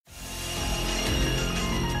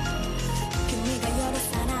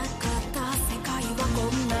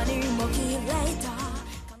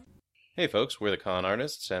Hey folks, we're the Con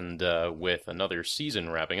Artists, and with another season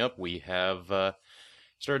wrapping up, we have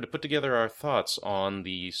started to put together our thoughts on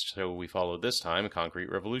the show we followed this time, Concrete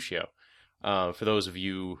Revolutio. For those of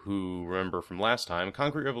you who remember from last time,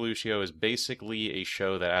 Concrete Revolutio is basically a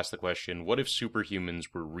show that asks the question, what if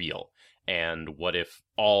superhumans were real? And what if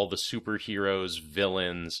all the superheroes,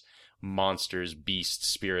 villains, monsters, beasts,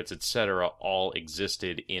 spirits, etc. all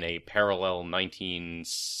existed in a parallel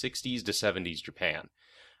 1960s to 70s Japan?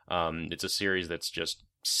 It's a series that's just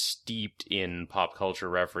steeped in pop culture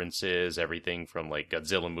references, everything from like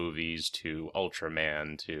Godzilla movies to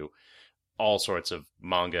Ultraman to all sorts of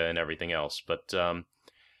manga and everything else.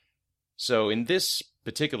 So in this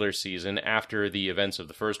particular season, after the events of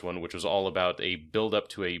the first one, which was all about a build up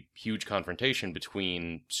to a huge confrontation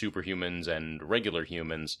between superhumans and regular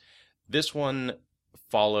humans, this one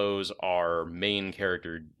follows our main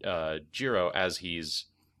character, Jiro, as he's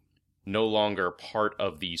no longer part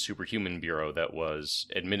of the Superhuman Bureau that was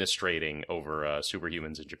administrating over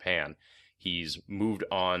superhumans in Japan. He's moved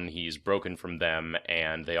on, he's broken from them,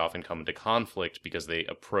 and they often come into conflict because they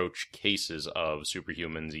approach cases of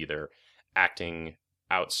superhumans either acting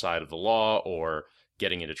outside of the law or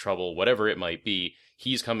getting into trouble, whatever it might be.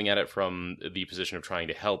 He's coming at it from the position of trying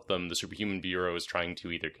to help them. The Superhuman Bureau is trying to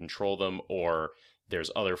either control them, or there's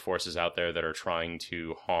other forces out there that are trying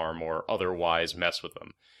to harm or otherwise mess with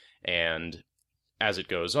them. And as it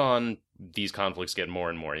goes on, these conflicts get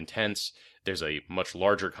more and more intense. There's a much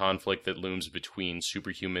larger conflict that looms between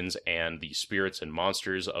superhumans and the spirits and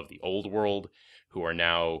monsters of the old world, who are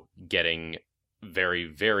now getting very,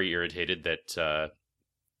 very irritated that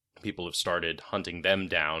people have started hunting them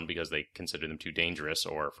down because they consider them too dangerous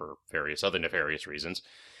or for various other nefarious reasons.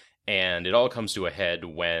 And it all comes to a head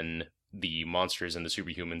when the monsters and the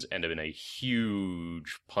superhumans end up in a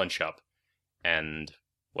huge punch-up. And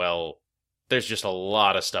well, there's just a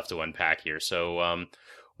lot of stuff to unpack here. So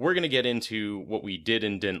we're going to get into what we did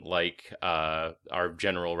and didn't like, our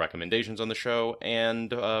general recommendations on the show, and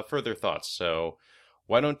further thoughts. So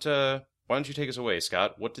why don't you take us away,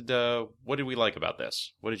 Scott? What did we like about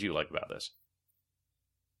this? What did you like about this?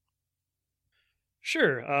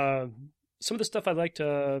 Sure. Some of the stuff I liked,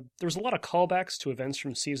 there was a lot of callbacks to events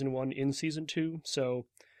from season one in season two, so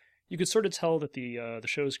you could sort of tell that the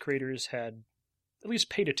show's creators had at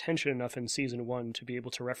least paid attention enough in season one to be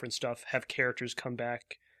able to reference stuff, have characters come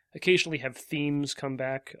back, occasionally have themes come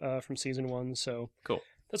back from season one. So Cool.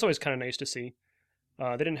 that's always kind of nice to see.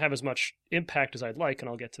 They didn't have as much impact as I'd like, and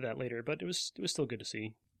I'll get to that later, but it was still good to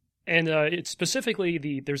see. And it's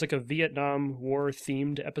specifically there's like a Vietnam War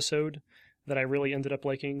themed episode that I really ended up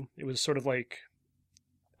liking. It was sort of like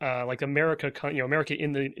America, America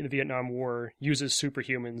in the Vietnam War uses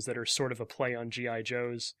superhumans that are sort of a play on GI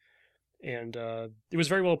Joes. And it was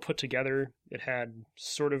very well put together. It had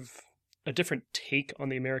sort of a different take on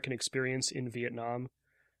the American experience in Vietnam,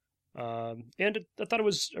 I thought it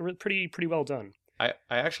was pretty well done. I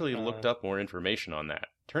actually Uh, looked up more information on that.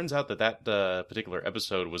 Turns out that particular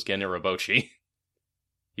episode was Gen Irabochi.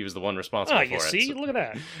 He was the one responsible you for it. see, look at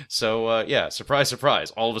that. Yeah, surprise,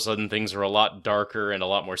 surprise. All of a sudden, things are a lot darker and a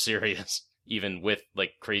lot more serious, even with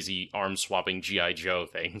like crazy arm swapping GI Joe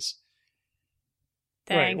things.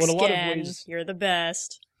 Right. Well, Thanks, in a lot of Gen. ways, You're the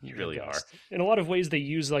best. You you're the really are. best. In a lot of ways, they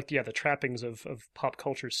use the trappings of pop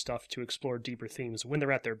culture stuff to explore deeper themes when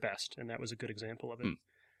they're at their best, and that was a good example of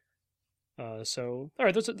it. So, all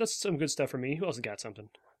right, that's some good stuff for me. Who else has got something?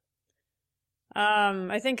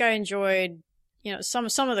 I think I enjoyed, some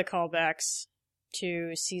of the callbacks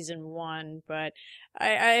to season one, but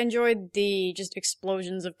I enjoyed the just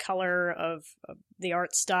explosions of color of the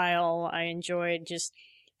art style. I enjoyed just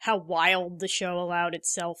how wild the show allowed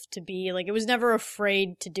itself to be. Like, it was never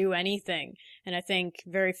afraid to do anything. And I think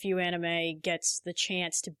very few anime gets the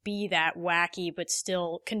chance to be that wacky, but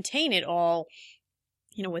still contain it all,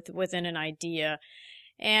 within an idea.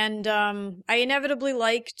 And I inevitably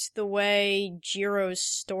liked the way Jiro's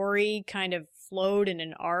story kind of flowed in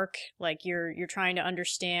an arc. Like, you're trying to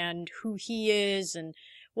understand who he is and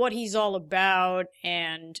what he's all about,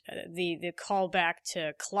 and the callback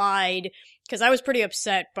to Clyde, because I was pretty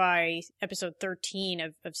upset by episode 13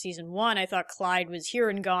 of season one. I thought Clyde was here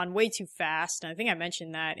and gone way too fast, and I think I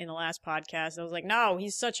mentioned that in the last podcast. I was like, no,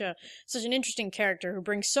 he's such an interesting character who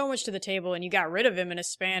brings so much to the table, and you got rid of him in a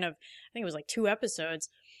span of, I think it was like 2 episodes.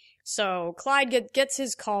 So Clyde gets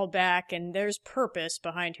his call back, and there's purpose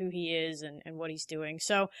behind who he is and what he's doing.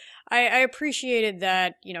 So I appreciated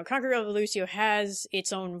that, Concrete Revolutio has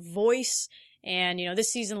its own voice, and,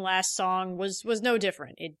 this season last song was no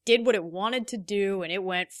different. It did what it wanted to do, and it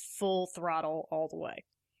went full throttle all the way.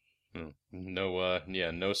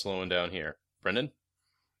 No slowing down here. Brendan?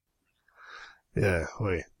 Yeah,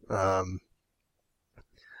 wait. I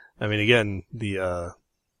mean, again, the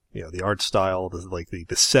art style,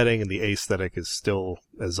 the setting and the aesthetic is still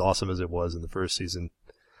as awesome as it was in the first season.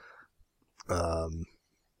 And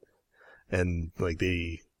like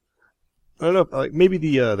I don't know, like maybe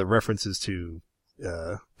the references to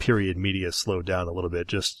period media slowed down a little bit,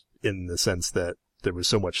 just in the sense that there was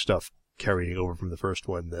so much stuff carrying over from the first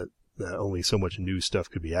one that only so much new stuff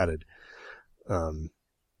could be added. But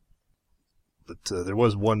there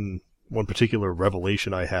was one particular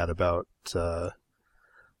revelation I had about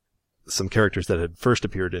some characters that had first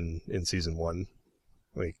appeared in season 1.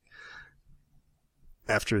 Like,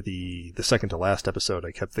 after the second to last episode,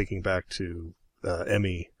 I kept thinking back to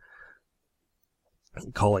Emmy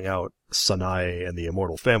calling out Sanai and the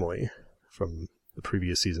Immortal Family from the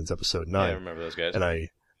previous season's episode 9. Yeah, I remember those guys. And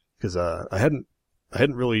because I hadn't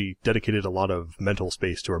really dedicated a lot of mental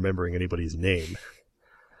space to remembering anybody's name.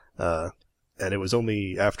 And it was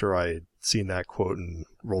only after I had seen that quote and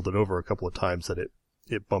rolled it over a couple of times that it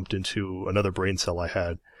bumped into another brain cell I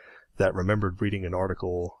had that remembered reading an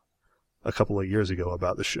article a couple of years ago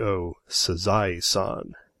about the show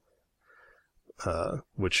Sazai-san,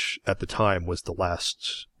 which at the time was the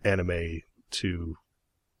last anime to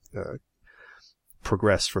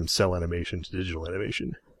progress from cell animation to digital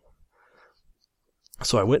animation.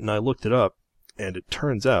 So I went and I looked it up, and it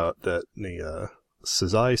turns out that the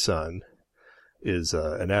Sazai-san is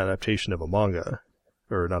an adaptation of a manga,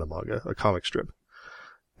 or not a manga, a comic strip,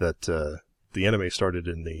 that the anime started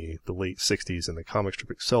in the late 60s, and the comic strip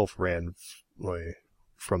itself ran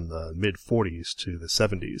from the mid-40s to the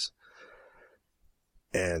 70s.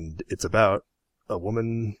 And it's about a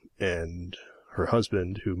woman and her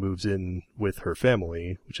husband who moves in with her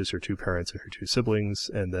family, which is her 2 parents and her 2 siblings,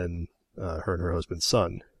 and then her and her husband's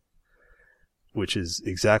son, which is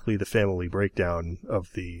exactly the family breakdown of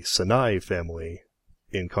the Sanai family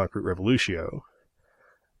in Concrete Revolutio.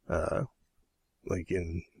 Like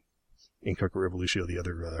in Concrete Revolutio, the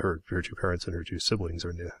other her 2 parents and her 2 siblings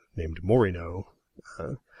are named Morino,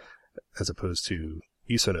 as opposed to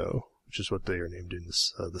Isano, which is what they are named in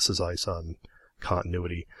the Sazai-san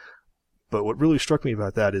continuity. But what really struck me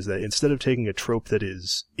about that is that instead of taking a trope that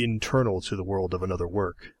is internal to the world of another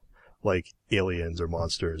work, like aliens or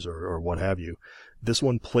monsters or what have you, this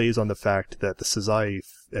one plays on the fact that the Sazai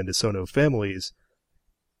and Isono families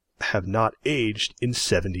have not aged in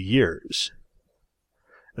 70 years.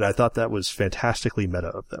 And I thought that was fantastically meta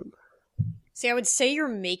of them. See, I would say you're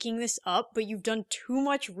making this up, but you've done too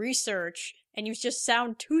much research, and you just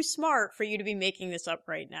sound too smart for you to be making this up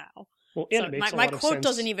right now. Well, yeah, so my quote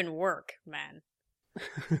doesn't even work, man.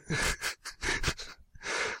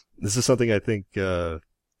 This is something I think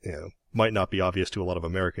might not be obvious to a lot of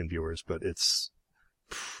American viewers, but it's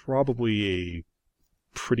probably a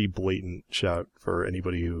pretty blatant shout for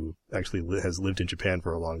anybody who actually has lived in Japan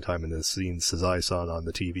for a long time and has seen Sazai-san on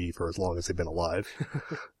the TV for as long as they've been alive.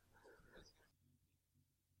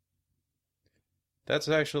 That's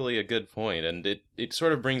actually a good point, and it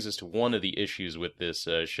sort of brings us to one of the issues with this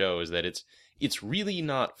show, is that it's really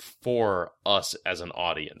not for us as an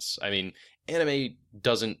audience. I mean, anime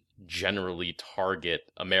doesn't generally target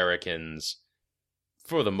Americans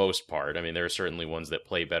for the most part. I mean, there are certainly ones that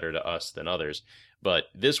play better to us than others, but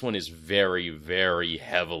this one is very, very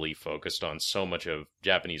heavily focused on so much of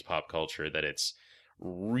Japanese pop culture that it's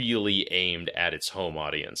really aimed at its home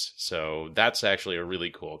audience. So that's actually a really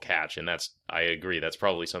cool catch, and I agree, that's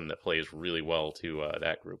probably something that plays really well to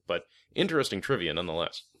that group. But interesting trivia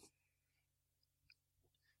nonetheless.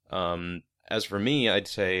 As for me, I'd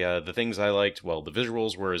say the things I liked, well, the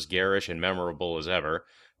visuals were as garish and memorable as ever.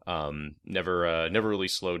 Never really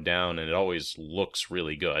slowed down, and it always looks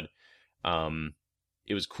really good.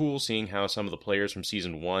 It was cool seeing how some of the players from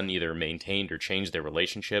Season 1 either maintained or changed their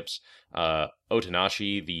relationships.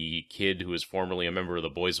 Otanashi, the kid who was formerly a member of the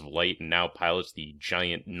Boys of Light and now pilots the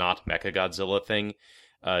giant not Mechagodzilla thing,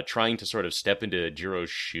 trying to sort of step into Jiro's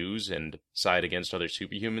shoes and side against other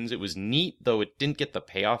superhumans. It was neat, though it didn't get the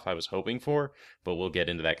payoff I was hoping for, but we'll get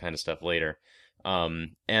into that kind of stuff later.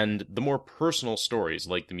 And the more personal stories,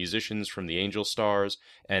 like the musicians from the Angel Stars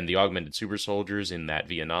and the Augmented Super Soldiers in that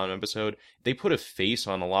Vietnam episode, they put a face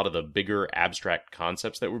on a lot of the bigger abstract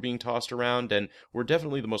concepts that were being tossed around, and were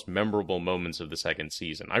definitely the most memorable moments of the second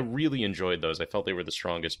season. I really enjoyed those. I felt they were the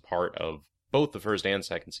strongest part of both the first and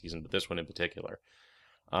second season, but this one in particular.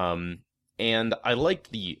 And I liked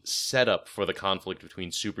the setup for the conflict between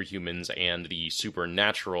superhumans and the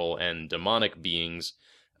supernatural and demonic beings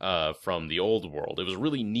from the old world. It was a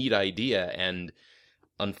really neat idea, and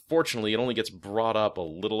unfortunately it only gets brought up a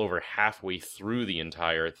little over halfway through the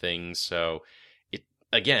entire thing, so it,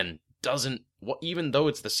 again, doesn't even though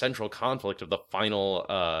it's the central conflict of the final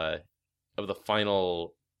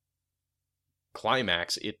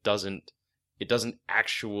climax, it doesn't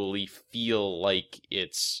actually feel like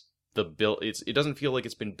it doesn't feel like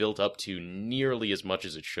it's been built up to nearly as much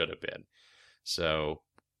as it should have been. So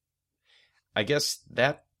I guess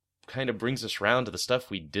that kind of brings us around to the stuff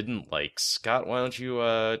we didn't like. Scott, why don't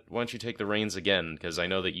you take the reins again, because I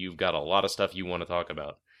know that you've got a lot of stuff you want to talk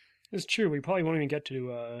about. It's true. We probably won't even get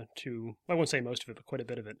to I won't say most of it, but quite a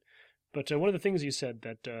bit of it. But one of the things you said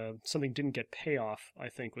that something didn't get payoff, I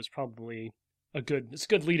think, was probably it's a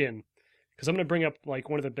good lead in, because I'm going to bring up like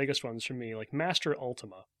one of the biggest ones for me, like Master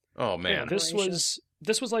Ultima. Oh man, yeah,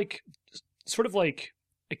 this was like sort of like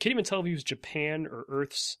I can't even tell if he was Japan or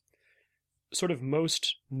Earth's sort of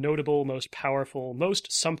most notable, most powerful,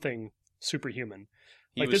 most something superhuman.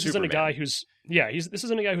 Like this isn't a guy who's this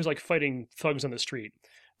isn't a guy who's like fighting thugs on the street.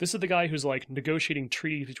 This is the guy who's like negotiating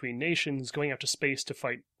treaties between nations, going out to space to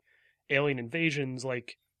fight alien invasions.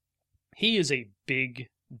 Like he is a big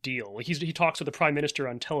deal. Like he talks with the prime minister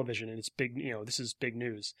on television, and it's big. This is big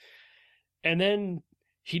news. And then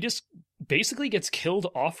he just basically gets killed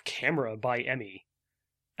off camera by Emmy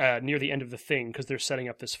near the end of the thing because they're setting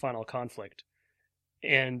up this final conflict,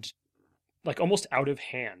 and like almost out of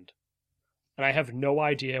hand. And I have no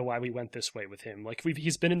idea why we went this way with him. Like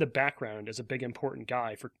he's been in the background as a big important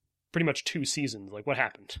guy for pretty much 2 seasons. Like what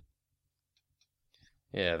happened?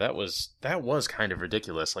 Yeah, that was kind of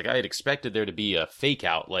ridiculous. Like I had expected there to be a fake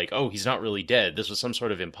out, like, oh, he's not really dead. This was some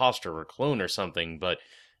sort of imposter or clone or something, but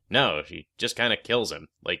no, she just kind of kills him.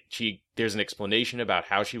 Like there's an explanation about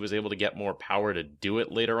how she was able to get more power to do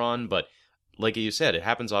it later on, but like you said, it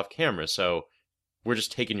happens off camera, so we're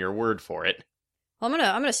just taking your word for it. Well, I'm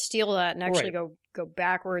gonna steal that and actually go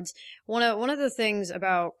backwards. One of the things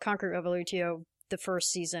about Concrete Revolutio, the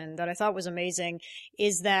first season, that I thought was amazing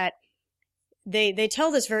is that they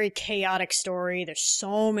tell this very chaotic story. There's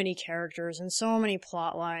so many characters and so many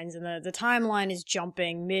plot lines, and the timeline is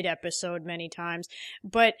jumping mid-episode many times.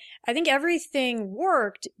 But I think everything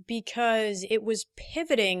worked because it was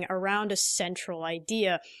pivoting around a central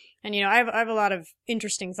idea. And, I have a lot of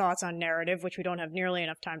interesting thoughts on narrative, which we don't have nearly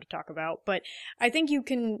enough time to talk about. But I think you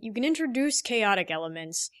can introduce chaotic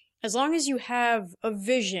elements as long as you have a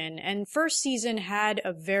vision. And first season had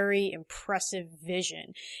a very impressive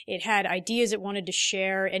vision. It had ideas it wanted to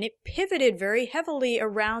share, and it pivoted very heavily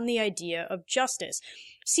around the idea of justice.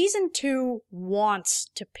 Season 2 wants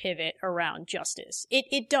to pivot around justice.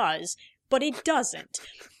 It does, but it doesn't.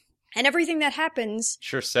 And everything that happens...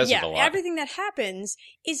 Sure says it a lot. Everything that happens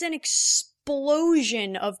is an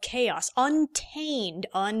explosion of chaos. Untamed,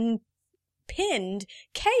 unpinned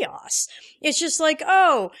chaos. It's just like,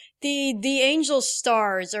 oh, the angel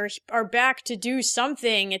stars are back to do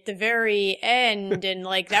something at the very end, and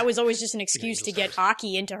like that was always just an excuse to get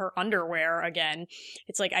Aki into her underwear again.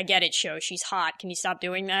 It's like, I get it, show, she's hot. Can you stop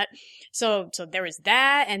doing that? So there was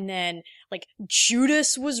that, and then like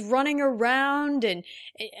Judas was running around, and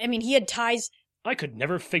I mean he had ties. I could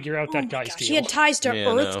never figure out that guy's deal. He had ties to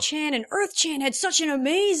Earth-chan, and Earth-chan had such an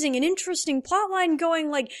amazing and interesting plotline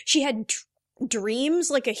going. Like she had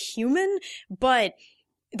dreams like a human, but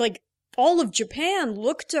like all of Japan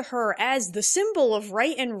looked to her as the symbol of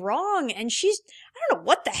right and wrong, and I don't know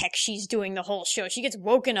what the heck she's doing the whole show. She gets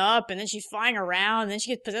woken up, and then she's flying around, and then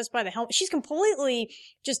she gets possessed by the helmet. She's completely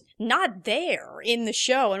just not there in the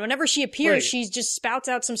show, and whenever she appears, she just spouts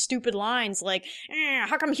out some stupid lines like,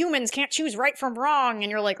 how come humans can't choose right from wrong?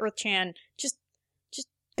 And you're like, Earth-chan, just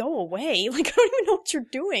go away. Like, I don't even know what you're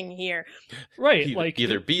doing here. Right,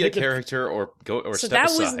 either be a character or go or so step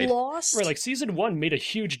aside. So that was lost. Right, like season 1 made a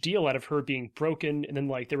huge deal out of her being broken, and then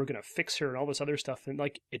like they were gonna fix her and all this other stuff, and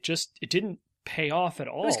like it didn't pay off at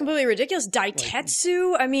all. It was completely ridiculous.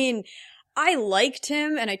 Daitetsu, I mean, I liked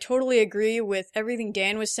him, and I totally agree with everything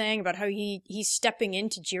Dan was saying about how he's stepping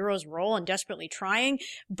into Jiro's role and desperately trying,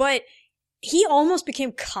 but he almost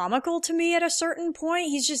became comical to me at a certain point.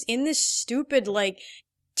 He's just in this stupid, like,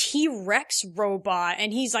 T-Rex robot,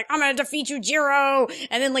 and he's like, I'm gonna defeat you, Jiro!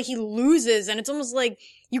 And then, like, he loses, and it's almost like,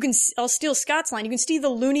 I'll steal Scott's line, you can see the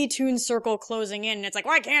Looney Tunes circle closing in, and it's like,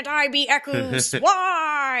 why can't I be Ekus?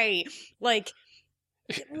 Why? Like,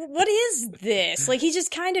 what is this? Like, he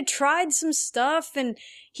just kind of tried some stuff, and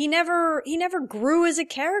he never grew as a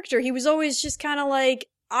character. He was always just kind of like,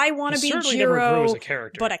 I want to be Jiro,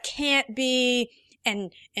 but I can't be.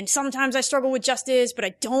 And sometimes I struggle with justice, but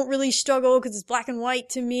I don't really struggle because it's black and white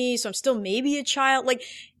to me, so I'm still maybe a child. Like,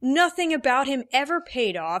 nothing about him ever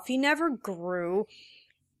paid off. He never grew.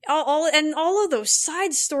 all of those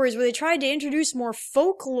side stories where they tried to introduce more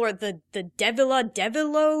folklore, the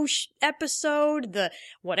Devilo episode, the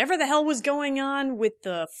whatever the hell was going on with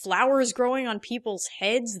the flowers growing on people's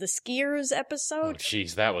heads, the skiers episode. Oh,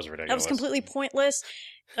 jeez, that was ridiculous. That was completely pointless.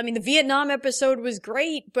 I mean, the Vietnam episode was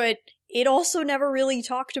great, but it also never really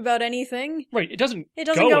talked about anything. Right, it doesn't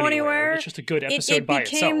go anywhere. It's just a good episode by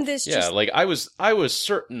itself. Like I was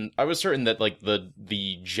certain that like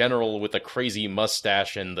the general with the crazy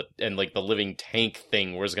mustache and the living tank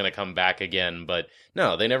thing was going to come back again, but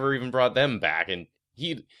no, they never even brought them back, and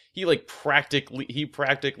he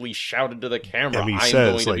practically shouted to the camera, "I'm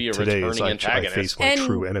going to be a returning antagonist." I face my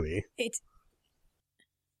true enemy. It's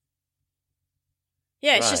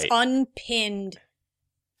just unpinned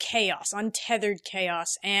chaos, untethered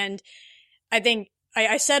chaos. And I think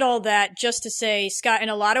I said all that just to say, Scott, in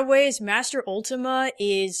a lot of ways, Master Ultima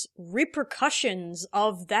is repercussions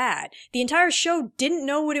of that. The entire show didn't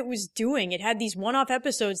know what it was doing. It had these one-off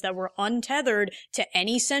episodes that were untethered to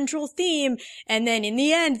any central theme, and then in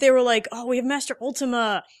the end, they were like, oh, we have Master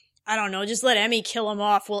Ultima. I don't know, just let Emmy kill him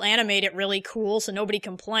off. We'll animate it really cool so nobody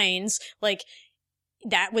complains. Like,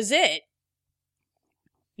 that was it.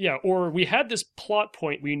 Yeah, or we had this plot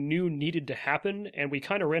point we knew needed to happen, and we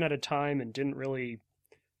kind of ran out of time and didn't really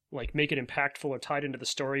make it impactful or tied into the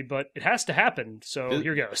story, but it has to happen, so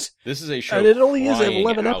here goes. This is a show, and it only is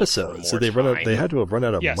 11 episodes, so they had to have run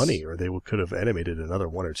out of yes. money, or they could have animated another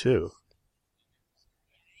one or two.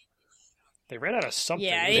 They ran out of something.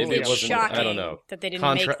 Yeah, it's shocking I don't know. That they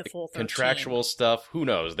didn't make the full 13. Contractual stuff, who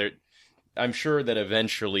knows? I'm sure that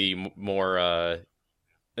eventually more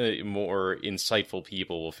insightful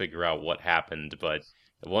people will figure out what happened, but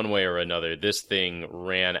one way or another, this thing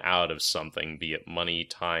ran out of something, be it money,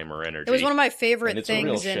 time, or energy. It was one of my favorite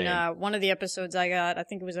things in one of the episodes I got. I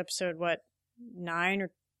think it was episode 9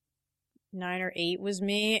 or 8 was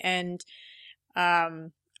me, and they're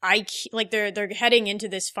heading into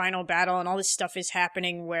this final battle, and all this stuff is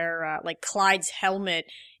happening where Clyde's helmet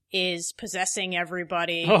is possessing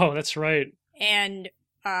everybody. Oh, that's right. And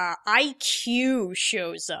IQ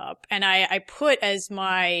shows up, and I put as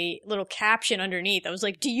my little caption underneath, I was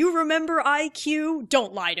like, do you remember IQ?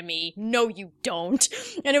 Don't lie to me. No, you don't.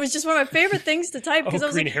 And it was just one of my favorite things to type, because I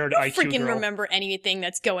was like, I don't freaking remember anything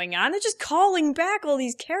that's going on. They're just calling back all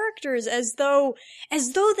these characters as though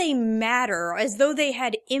they matter, as though they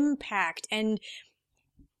had impact, and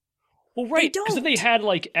well, right, because then they had,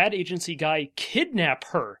 ad agency guy kidnap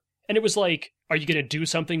her, and it was like, are you going to do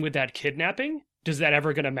something with that kidnapping? Does that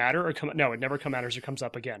ever going to matter? Or no, it never matters or comes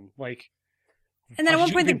up again. And then at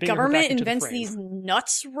one point the government invents these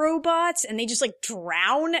nuts robots, and they just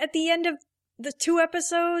drown at the end of the 2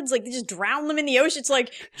 episodes. They just drown them in the ocean.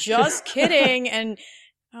 It's just kidding. And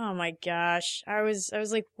oh my gosh, I was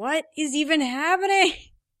like, what is even happening?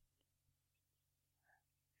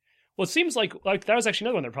 Well, it seems like that was actually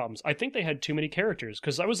another one of their problems. I think they had too many characters,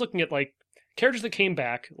 because I was looking at characters that came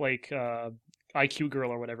back, IQ Girl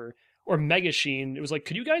or whatever. Or Megasheen. It was like,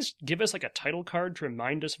 could you guys give us a title card to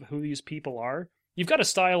remind us of who these people are? You've got a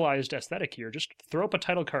stylized aesthetic here. Just throw up a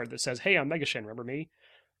title card that says, hey, I'm Megasheen, remember me?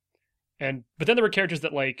 But then there were characters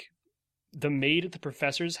that the maid at the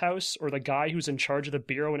professor's house, or the guy who's in charge of the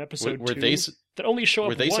bureau in episode 2, that only show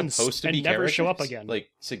up once and never show up again.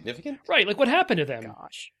 Significant? Right, what happened to them?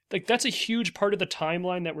 Gosh. That's a huge part of the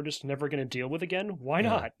timeline that we're just never going to deal with again. Why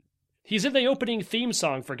not? He's in the opening theme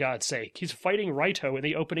song, for God's sake. He's fighting Raito in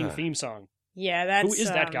the opeing theme song. Yeah, who is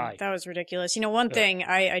that guy? That was ridiculous. One thing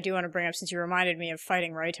I do want to bring up, since you reminded me of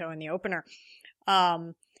fighting Raito in the opener.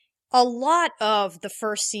 A lot of the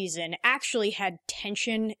first season actually had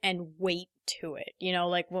tension and weight to it.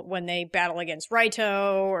 When they battle against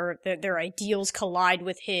Raito, or their ideals collide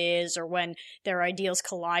with his, or when their ideals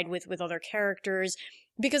collide with other characters.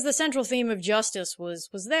 Because the central theme of justice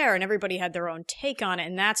was there, and everybody had their own take on it,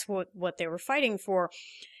 and that's what they were fighting for.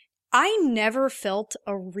 I never felt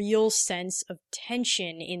a real sense of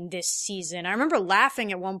tension in this season. I remember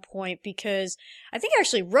laughing at one point, because I think I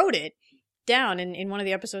actually wrote it down in one of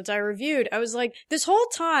the episodes I reviewed. I was like, this whole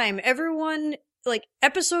time, everyone,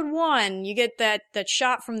 episode 1, you get that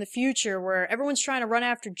shot from the future where everyone's trying to run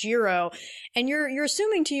after Jiro, and you're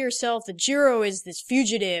assuming to yourself that Jiro is this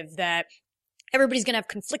fugitive that everybody's going to have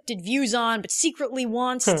conflicted views on, but secretly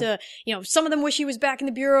wants to, some of them wish he was back in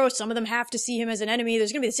the Bureau, some of them have to see him as an enemy.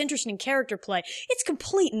 There's going to be this interesting character play. It's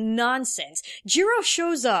complete nonsense. Jiro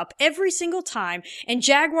shows up every single time, and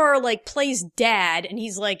Jaguar, plays dad, and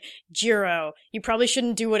he's like, Jiro, you probably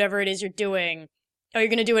shouldn't do whatever it is you're doing. Oh, you're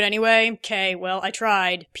going to do it anyway? Okay, well, I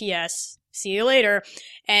tried. P.S. See you later.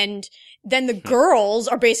 And then the girls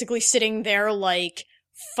are basically sitting there,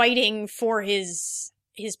 fighting for his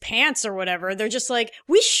his pants or whatever, they're just like,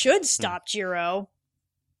 we should stop Jiro.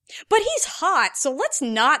 But he's hot, so let's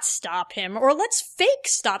not stop him, or let's fake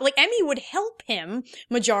stop. Like, Emmy would help him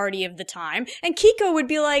majority of the time, and Kiko would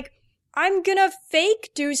be like, I'm gonna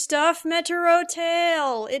fake do stuff, Metaro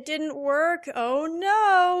Tail. It didn't work. Oh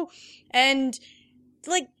no. And,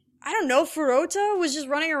 like, I don't know, Furuta was just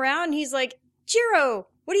running around, and he's like, Jiro,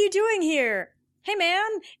 what are you doing here? Hey man,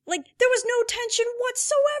 like, there was no tension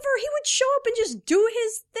whatsoever. He would show up and just do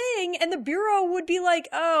his thing, and the Bureau would be like,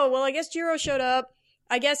 oh, well, I guess Jiro showed up.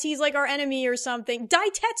 I guess he's like our enemy or something.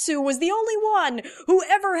 Daitetsu was the only one who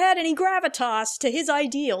ever had any gravitas to his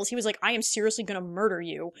ideals. He was like, I am seriously gonna murder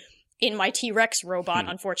you. In my T-Rex robot,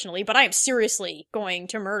 unfortunately, but I am seriously going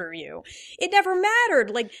to murder you. It never mattered.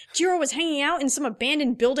 Like, Jiro was hanging out in some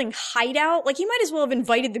abandoned building hideout. Like, he might as well have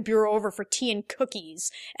invited the Bureau over for tea and cookies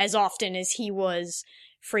as often as he was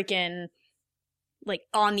freaking, like,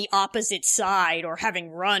 on the opposite side or having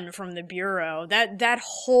run from the Bureau. That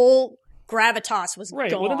whole gravitas was right.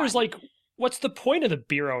 gone. Well, then there's, like, what's the point of the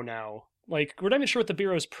Bureau now? Like, we're not even sure what the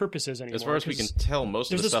Bureau's purpose is anymore. As far as we can tell,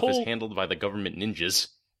 most of the stuff is handled by the government ninjas.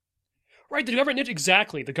 Right, the government ninja,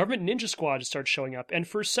 exactly. The government ninja squad starts showing up, and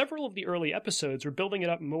for several of the early episodes, we're building it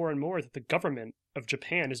up more and more that the government of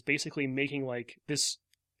Japan is basically making, like, this,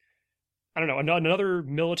 I don't know, another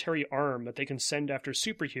military arm that they can send after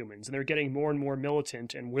superhumans, and they're getting more and more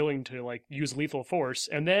militant and willing to, like, use lethal force,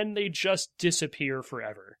 and then they just disappear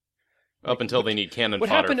forever. Up until they need cannon what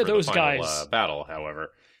fodder happened to for those the final guys? Battle,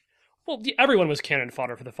 however. Well, everyone was cannon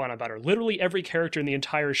fodder for the final battle. Literally every character in the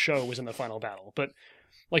entire show was in the final battle, but...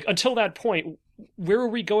 like, until that point, where were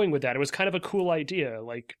we going with that? It was kind of a cool idea.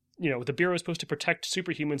 Like, you know, the Bureau is supposed to protect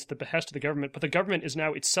superhumans at the behest of the government, but the government is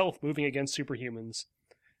now itself moving against superhumans.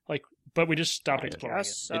 Like, but we just stopped exploring it.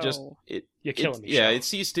 So. You kill him. Yeah, it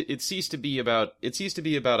ceased to be about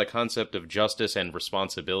a concept of justice and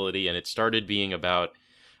responsibility, and it started being about,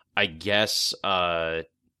 I guess,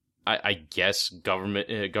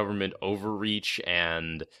 government overreach,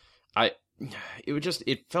 and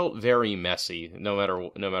it felt very messy, no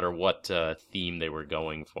matter what theme they were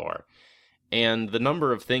going for. And the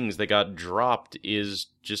number of things that got dropped is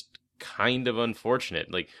just kind of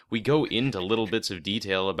unfortunate. Like, we go into little bits of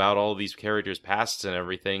detail about all these characters' pasts and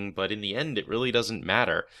everything, but in the end, it really doesn't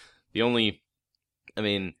matter.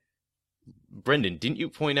 Brendan, didn't you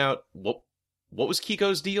point out what was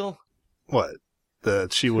Kiko's deal? What?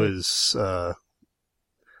 That she was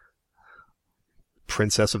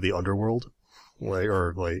princess of the underworld,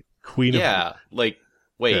 like queen. Yeah, wait.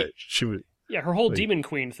 She was. Yeah, her whole demon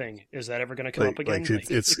queen thing, is that ever going to come up again?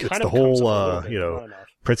 It's the whole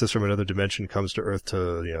princess from another dimension comes to Earth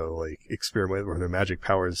to experiment with her magic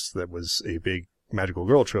powers. That was a big magical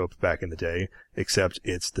girl trope back in the day, except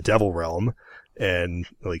it's the devil realm, and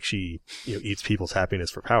she eats people's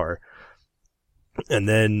happiness for power. And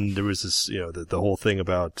then there was this the whole thing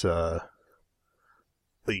about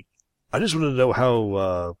I just wanted to know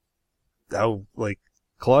how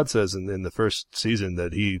Claude says in the first season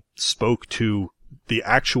that he spoke to the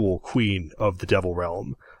actual queen of the devil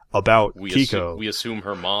realm about Kiko. We assume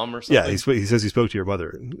her mom or something? Yeah, he says he spoke to your mother,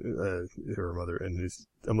 and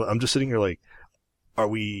I'm just sitting here like, are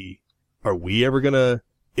we ever gonna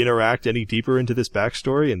interact any deeper into this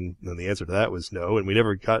backstory? And then the answer to that was no, and we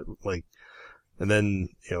never got and then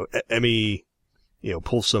Emmy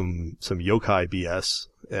pulls some yokai BS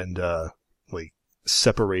and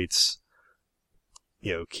separates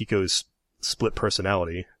Kiko's split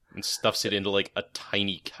personality and stuffs it into a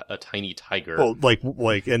tiny tiger. Well,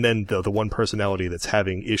 and then the one personality that's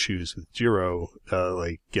having issues with Jiro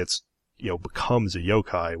gets becomes a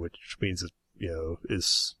yokai, which means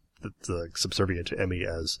is subservient to Emmy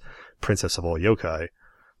as princess of all yokai.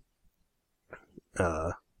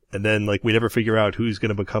 And then we never figure out who's going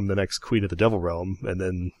to become the next queen of the devil realm, and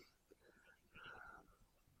then.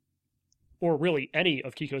 Or really any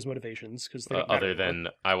of Kiko's motivations, because other than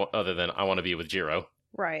I want to be with Jiro.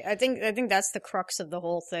 Right. I think that's the crux of the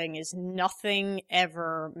whole thing, is nothing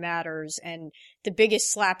ever matters, and the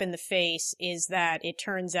biggest slap in the face is that it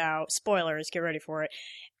turns out, spoilers, get ready for it,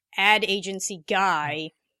 ad agency guy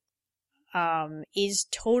is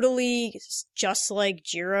totally just like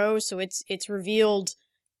Jiro. So it's revealed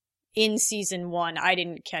in season 1. I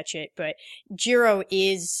didn't catch it, but Jiro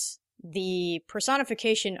is the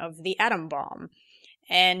personification of the atom bomb.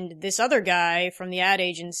 And this other guy from the ad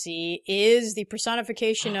agency is the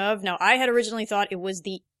personification of, now I had originally thought it was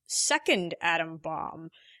the second atom bomb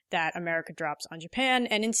that America drops on Japan,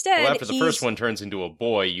 and instead after the first one turns into a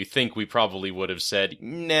boy, you think we probably would have said,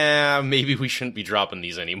 nah, maybe we shouldn't be dropping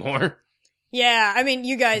these anymore. Yeah, I mean,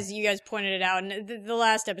 you guys pointed it out, and the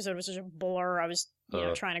last episode was such a blur. I was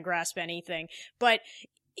trying to grasp anything, but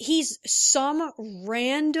he's some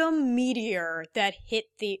random meteor that hit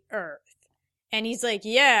the Earth, and he's like,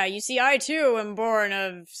 "Yeah, you see, I too am born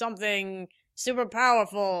of something super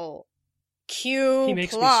powerful." Cue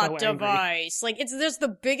plot device. Like, it's just the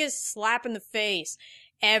biggest slap in the face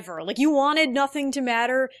ever. Like, you wanted nothing to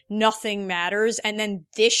matter, nothing matters, and then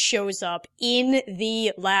this shows up in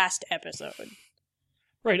the last episode.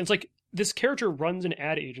 Right, it's like, this character runs an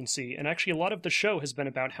ad agency, and actually a lot of the show has been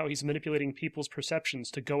about how he's manipulating people's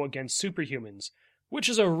perceptions to go against superhumans, which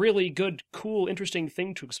is a really good, cool, interesting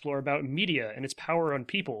thing to explore about media and its power on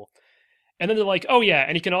people. And then they're like, oh yeah,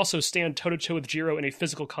 and he can also stand toe-to-toe with Jiro in a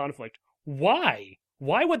physical conflict. Why?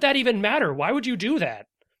 Why would that even matter? Why would you do that?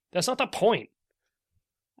 That's not the point.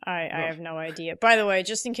 I have no idea. By the way,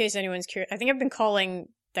 just in case anyone's curious, I think I've been calling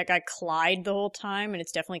that guy Clyde the whole time, and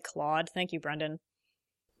it's definitely Claude. Thank you, Brendan.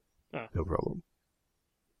 Oh. No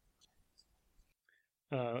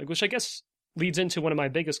problem. Which I guess leads into one of my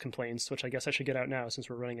biggest complaints, which I guess I should get out now since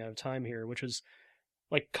we're running out of time here, which is,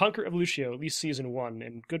 like, Conquer Revolutio, at least Season 1,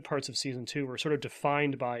 and good parts of Season 2 were sort of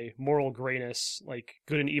defined by moral grayness, like,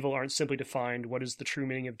 good and evil aren't simply defined, what is the true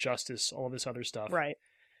meaning of justice, all this other stuff. Right.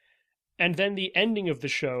 And then the ending of the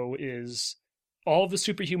show is all of the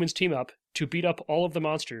superhumans team up to beat up all of the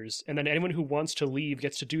monsters, and then anyone who wants to leave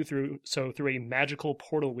gets to do so through a magical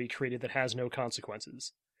portal we created that has no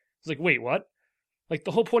consequences. It's like, wait, what? Like,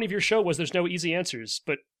 the whole point of your show was there's no easy answers,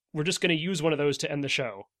 but we're just going to use one of those to end the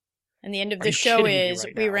show. And the end of the show is,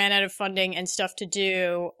 we ran out of funding and stuff to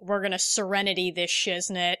do, we're going to Serenity this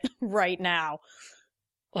shiznit right now.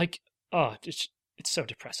 Like, it's so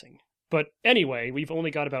depressing. But anyway, we've only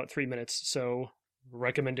got about 3 minutes, so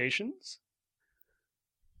recommendations?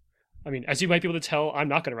 I mean, as you might be able to tell, I'm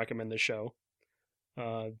not going to recommend this show.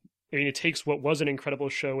 I mean, it takes what was an incredible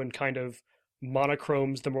show and kind of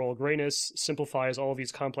monochromes the moral grayness, simplifies all of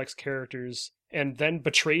these complex characters, and then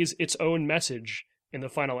betrays its own message in the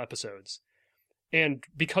final episodes. And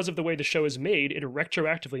because of the way the show is made, it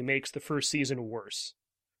retroactively makes the first season worse.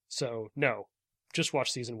 So, no. Just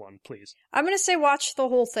watch Season 1, please. I'm going to say watch the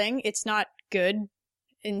whole thing. It's not good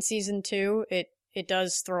in Season 2. It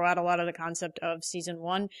does throw out a lot of the concept of Season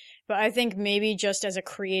 1. But I think maybe just as a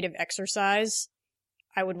creative exercise,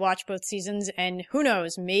 I would watch both seasons. And who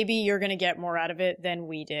knows, maybe you're going to get more out of it than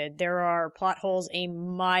we did. There are plot holes a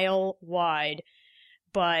mile wide,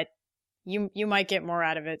 but you might get more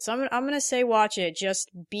out of it. So I'm going to say watch it.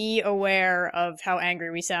 Just be aware of how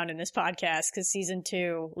angry we sound in this podcast, because Season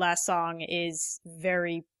 2, last song, is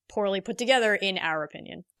very poorly put together, in our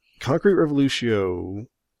opinion. Concrete Revolutio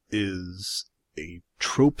is a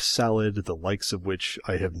trope salad, the likes of which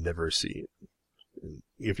I have never seen.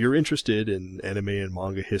 If you're interested in anime and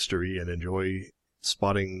manga history and enjoy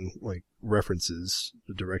spotting, like, references,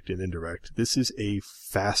 direct and indirect, this is a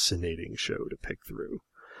fascinating show to pick through.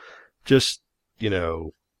 Just,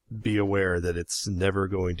 be aware that it's never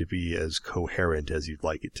going to be as coherent as you'd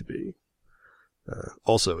like it to be.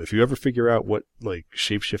 Also, if you ever figure out what, like,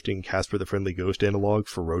 shape-shifting Casper the Friendly Ghost analog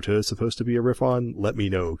for Rota is supposed to be a riff on, let me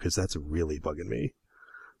know, because that's really bugging me.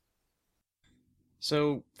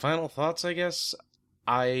 So, final thoughts, I guess?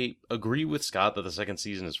 I agree with Scott that the second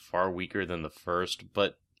season is far weaker than the first,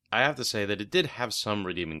 but I have to say that it did have some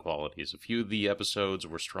redeeming qualities. A few of the episodes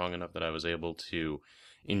were strong enough that I was able to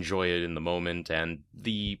enjoy it in the moment, and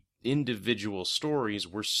the individual stories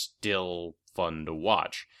were still fun to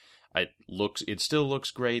watch. It still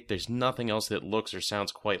looks great. There's nothing else that looks or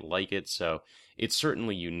sounds quite like it, so it's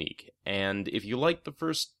certainly unique. And if you like the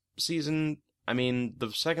first season, I mean,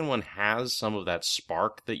 the second one has some of that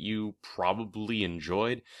spark that you probably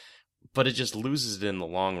enjoyed, but it just loses it in the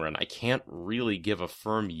long run. I can't really give a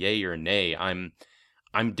firm yay or nay.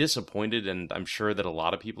 I'm disappointed, and I'm sure that a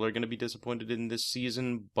lot of people are going to be disappointed in this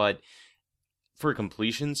season, but for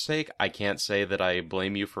completion's sake, I can't say that I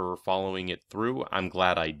blame you for following it through. I'm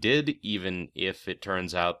glad I did, even if it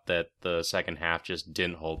turns out that the second half just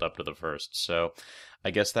didn't hold up to the first. So I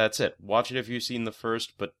guess that's it. Watch it if you've seen the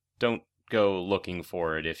first, but don't go looking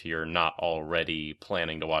for it if you're not already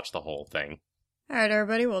planning to watch the whole thing. Alright,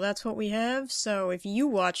 everybody, well, that's what we have. So if you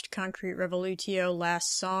watched Concrete Revolutio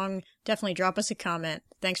last song, definitely drop us a comment.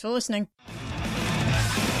 Thanks for listening.